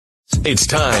It's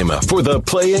time for the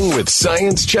Playing with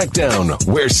Science Checkdown,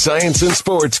 where science and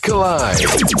sports collide.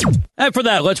 And for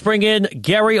that, let's bring in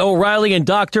Gary O'Reilly and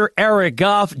Dr. Eric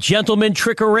Goff. Gentlemen,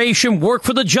 trickeration worked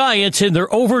for the Giants in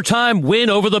their overtime win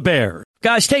over the Bears.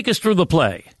 Guys, take us through the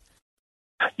play.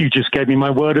 You just gave me my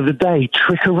word of the day,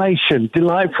 trickeration.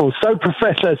 Delightful. So,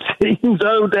 Professor, seems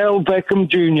Odell Beckham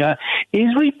Jr.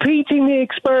 is repeating the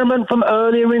experiment from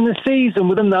earlier in the season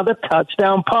with another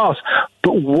touchdown pass.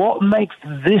 But what makes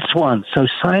this one so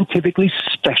scientifically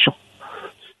special?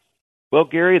 Well,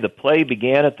 Gary, the play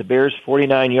began at the Bears'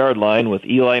 49-yard line with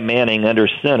Eli Manning under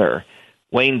center.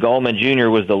 Wayne Gallman Jr.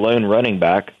 was the lone running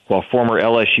back, while former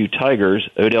LSU Tigers,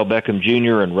 Odell Beckham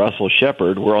Jr. and Russell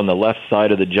Shepard, were on the left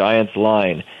side of the Giants'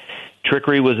 line.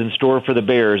 Trickery was in store for the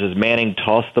Bears as Manning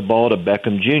tossed the ball to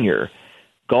Beckham Jr.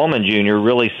 Gallman Jr.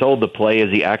 really sold the play as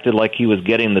he acted like he was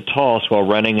getting the toss while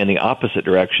running in the opposite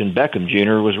direction Beckham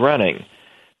Jr. was running.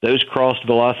 Those crossed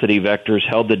velocity vectors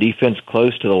held the defense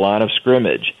close to the line of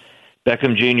scrimmage.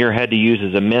 Beckham Jr. had to use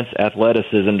his immense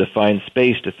athleticism to find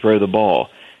space to throw the ball.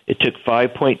 It took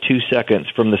 5.2 seconds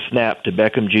from the snap to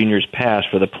Beckham Jr.'s pass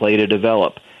for the play to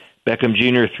develop. Beckham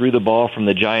Jr. threw the ball from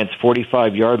the Giants'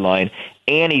 45-yard line,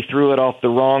 and he threw it off the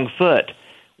wrong foot.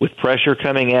 With pressure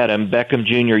coming at him, Beckham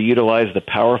Jr. utilized the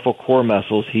powerful core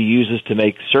muscles he uses to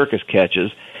make circus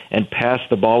catches and passed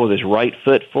the ball with his right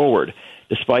foot forward.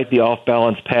 Despite the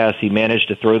off-balance pass, he managed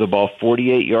to throw the ball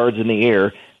 48 yards in the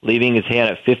air, leaving his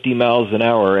hand at 50 miles an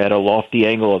hour at a lofty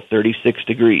angle of 36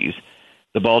 degrees.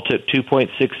 The ball took 2.6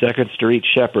 seconds to reach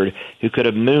Shepard, who could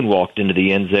have moonwalked into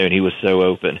the end zone. He was so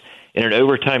open. In an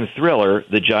overtime thriller,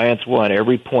 the Giants won.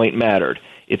 Every point mattered.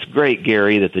 It's great,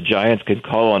 Gary, that the Giants can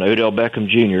call on Odell Beckham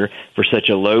Jr. for such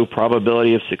a low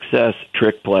probability of success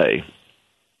trick play.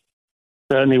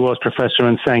 Certainly was, Professor,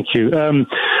 and thank you.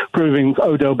 Proving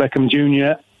Odell Beckham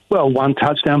Jr., well, one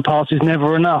touchdown pass is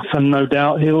never enough, and no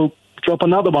doubt he'll drop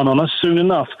another one on us soon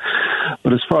enough.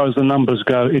 But as far as the numbers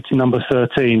go, it's number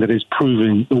 13 that is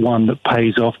proving the one that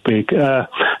pays off big.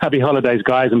 Happy holidays,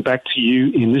 guys, and back to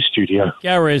you in the studio.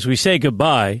 Gary, as we say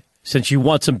goodbye, since you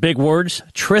want some big words,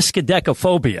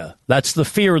 triskaidekaphobia. That's the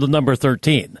fear of the number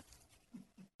 13.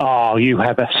 Oh, you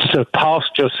have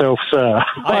surpassed yourself, sir.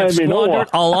 I have squandered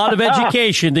a lot of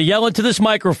education to yell into this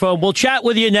microphone. We'll chat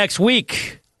with you next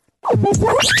week.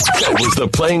 That was the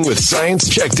Playing with Science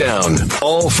Checkdown.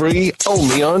 All free,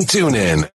 only on TuneIn.